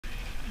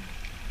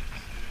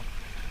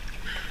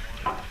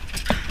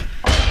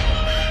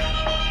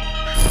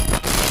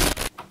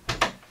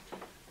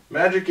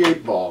Magic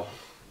 8 Ball.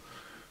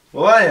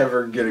 Will I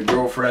ever get a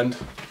girlfriend?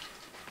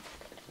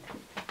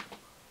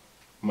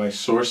 My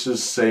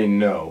sources say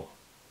no.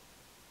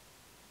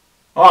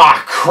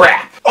 Ah,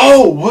 crap!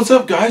 Oh, what's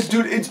up, guys?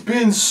 Dude, it's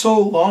been so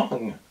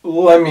long.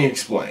 Let me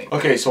explain.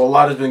 Okay, so a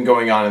lot has been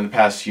going on in the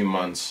past few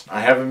months. I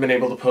haven't been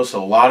able to post a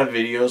lot of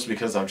videos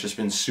because I've just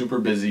been super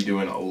busy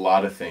doing a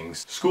lot of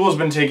things. School has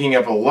been taking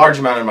up a large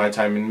amount of my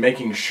time and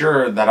making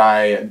sure that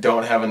I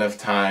don't have enough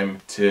time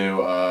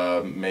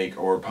to make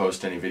or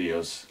post any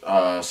videos.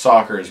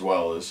 Soccer as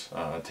well is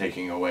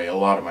taking away a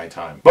lot of my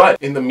time.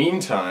 But in the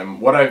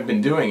meantime, what I've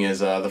been doing is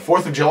the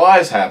 4th of July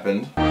has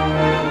happened.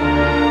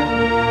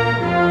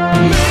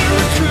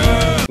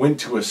 Went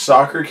to a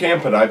soccer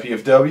camp at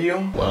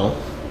IPFW. Well,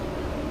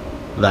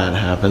 that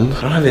happened.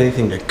 I don't have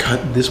anything to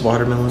cut this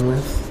watermelon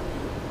with,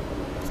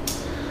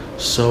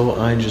 so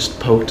I just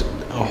poked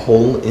a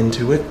hole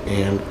into it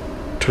and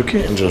took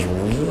it and just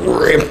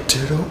ripped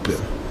it open.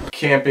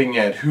 Camping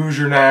at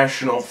Hoosier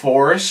National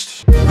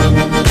Forest.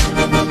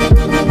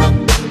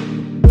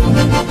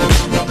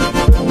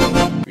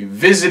 We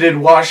visited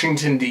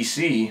Washington,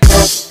 D.C.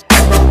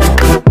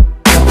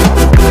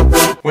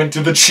 Went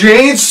to the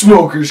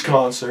Chainsmokers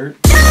concert.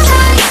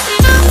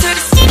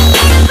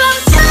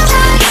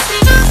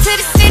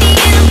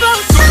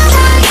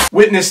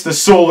 Witnessed the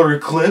solar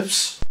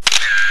eclipse.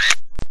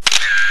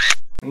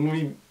 And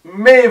we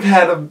may have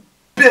had a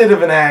bit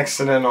of an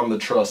accident on the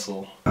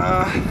trestle.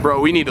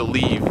 Bro, we need to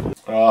leave.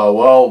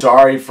 Well,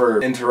 sorry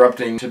for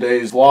interrupting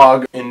today's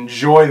vlog.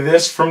 Enjoy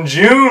this from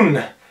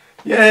June!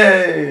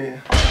 Yay!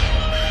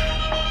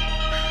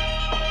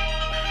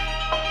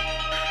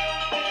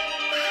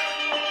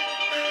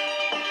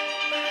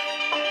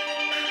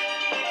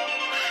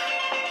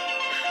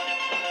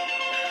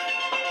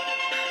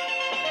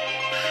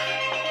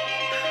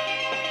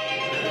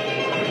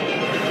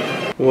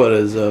 What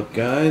is up,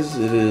 guys?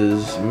 It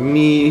is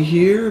me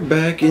here,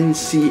 back in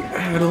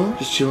Seattle.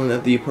 Just chilling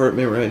at the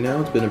apartment right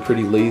now. It's been a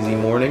pretty lazy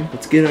morning.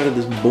 Let's get out of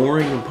this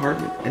boring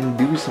apartment and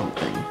do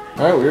something.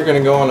 Alright, we're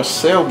gonna go on a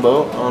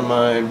sailboat on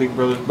my big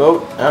brother's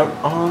boat out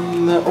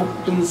on the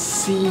open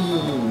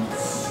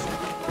seas.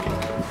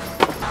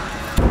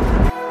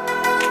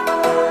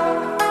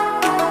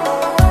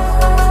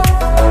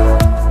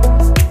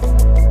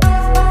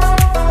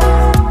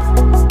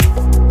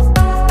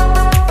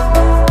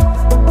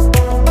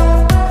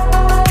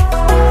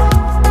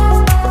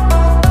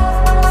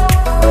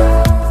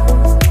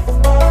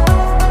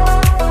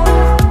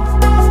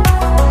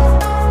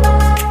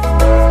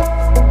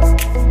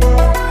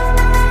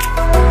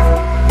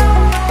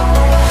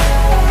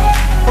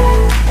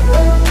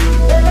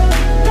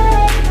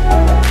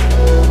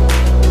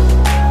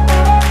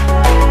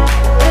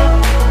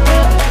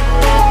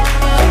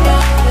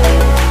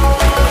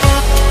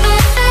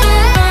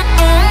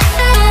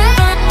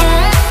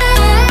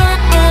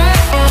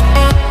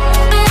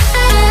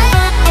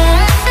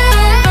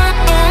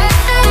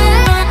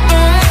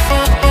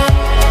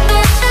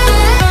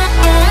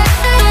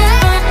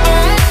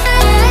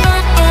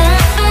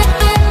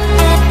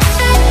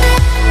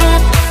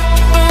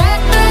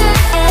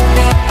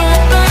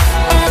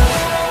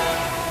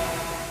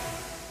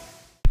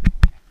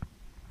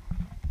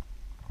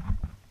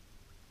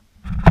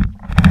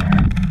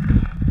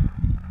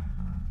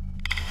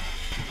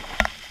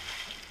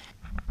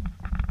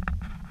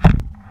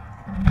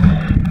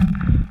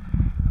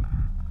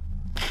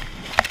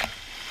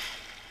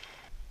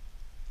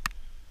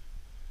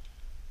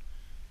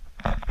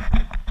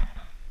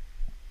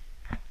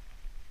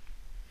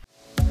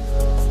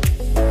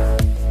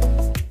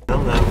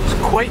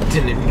 Quite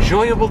an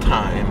enjoyable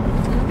time.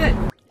 Good.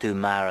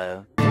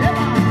 Tomorrow.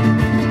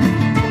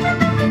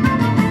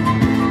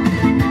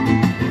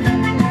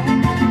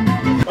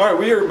 Alright,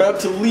 we are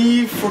about to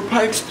leave for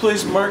Pike's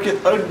Place Market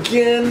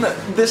again.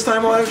 This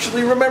time I'll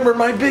actually remember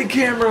my big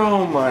camera.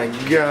 Oh my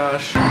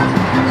gosh.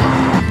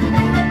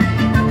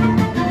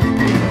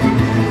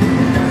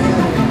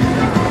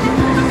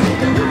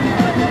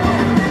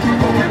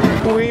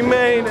 We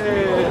made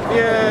it!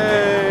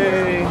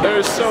 Yay!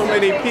 There's so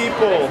many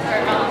people.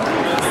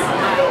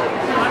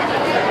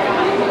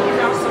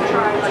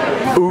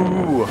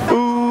 Ooh,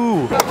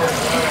 ooh,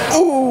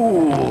 ooh,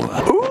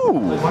 ooh,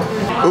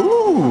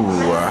 ooh.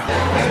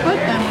 Put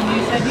them and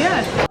you said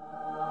yes.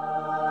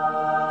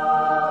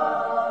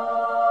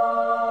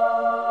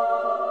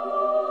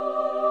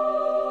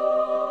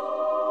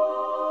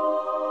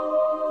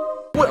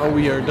 Well,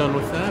 we are done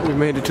with that. We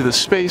made it to the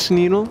Space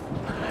Needle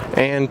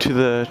and to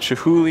the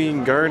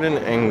Chihuly Garden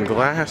and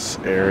Glass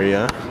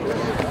area.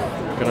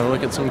 Gonna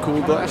look at some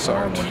cool glass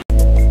art.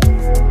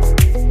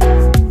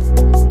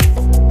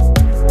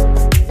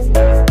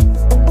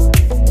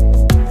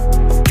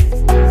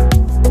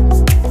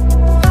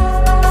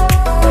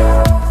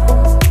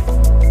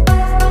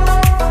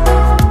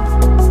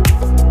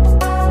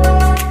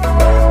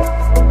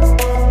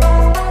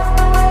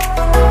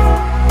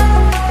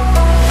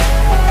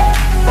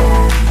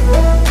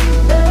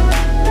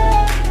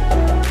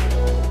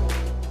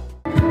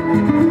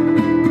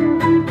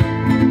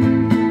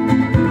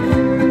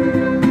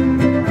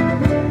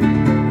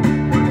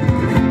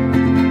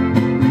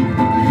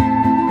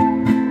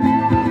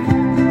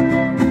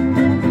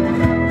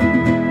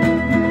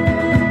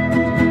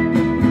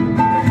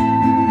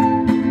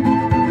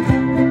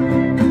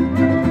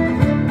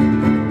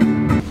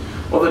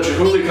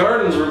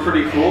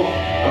 cool.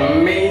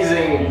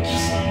 Amazing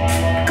just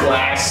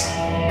glass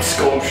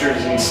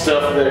sculptures and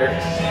stuff there.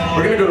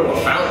 We're gonna go to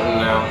a fountain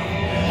now.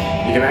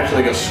 You can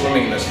actually go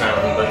swimming in this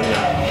fountain, but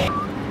yeah.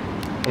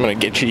 I'm gonna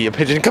get you a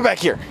pigeon. Come back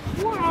here.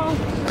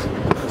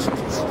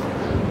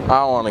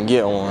 I wanna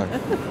get one.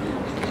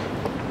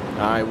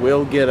 I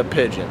will get a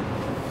pigeon.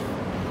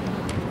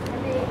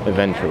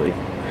 Eventually.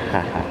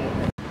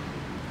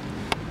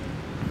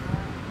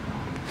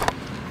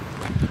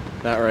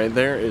 That right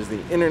there is the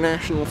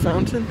International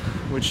Fountain,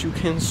 which you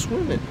can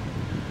swim in.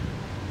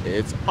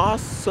 It's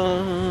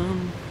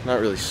awesome. Not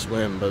really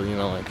swim, but you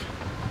know, like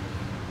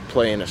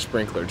play in a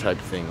sprinkler type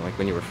thing, like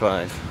when you were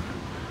 5.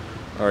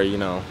 Or you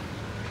know,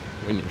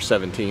 when you're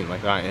 17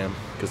 like I am,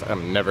 because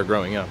I'm never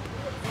growing up.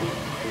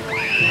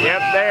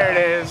 Yep, there it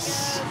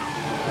is.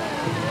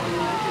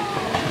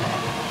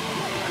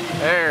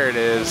 There it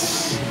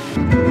is.